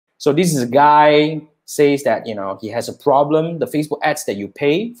So this is a guy says that, you know, he has a problem. The Facebook ads that you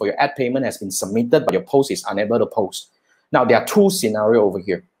pay for your ad payment has been submitted, but your post is unable to post. Now, there are two scenarios over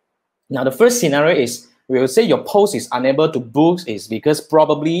here. Now, the first scenario is, we will say your post is unable to boost is because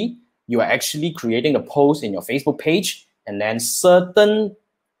probably you are actually creating a post in your Facebook page, and then certain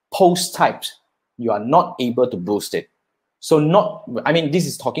post types, you are not able to boost it. So this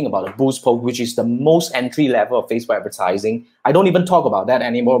is talking about a boost post, which is the most entry level of Facebook advertising. I don't even talk about that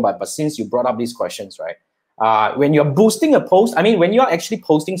anymore, but since you brought up these questions, right? When you're boosting a post, when you're actually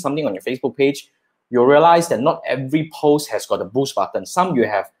posting something on your Facebook page, you'll realize that not every post has got a boost button. Some you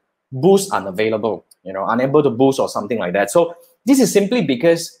have boost unavailable, you know, unable to boost or something like that. So this is simply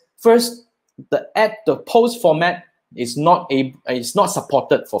because first, the post format is not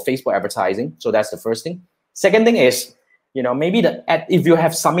supported for Facebook advertising. So that's the first thing. Second thing is, you know, maybe the ad, if you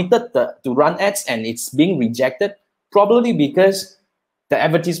have submitted to run ads and it's being rejected, probably because the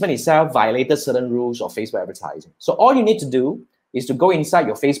advertisement itself violated certain rules of Facebook advertising. So all you need to do is to go inside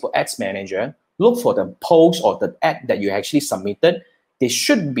your Facebook Ads Manager, look for the post or the ad that you actually submitted. They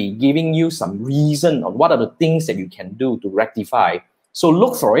should be giving you some reason on what are the things that you can do to rectify. So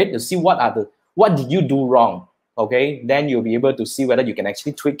look for it to see what did you do wrong, okay? Then you'll be able to see whether you can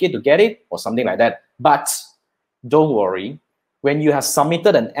actually tweak it to get it or something like that. But don't worry, when you have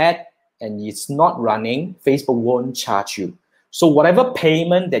submitted an ad and it's not running, Facebook won't charge you. So whatever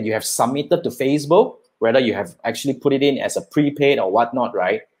payment that you have submitted to Facebook, whether you have actually put it in as a prepaid or whatnot,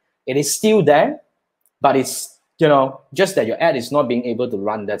 right? It is still there, but it's, you know, just that your ad is not being able to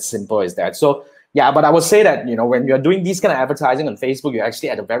run. That simple as that. So yeah, but I would say that, you know, when you're doing these kind of advertising on Facebook, you're actually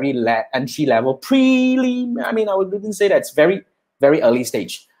at a very entry level, I wouldn't say that's very, very early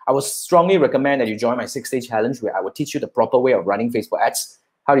stage. I would strongly recommend that you join my 6-day challenge, where I will teach you the proper way of running Facebook ads.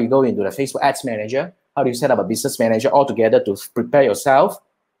 How do you go into the Facebook Ads Manager? How do you set up a business manager altogether to prepare yourself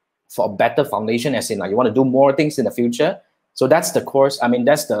for a better foundation, as in like you want to do more things in the future? So that's the course.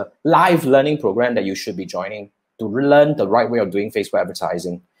 That's the live learning program that you should be joining to learn the right way of doing Facebook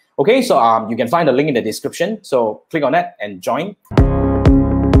advertising. Okay, so you can find the link in the description. So click on that and join.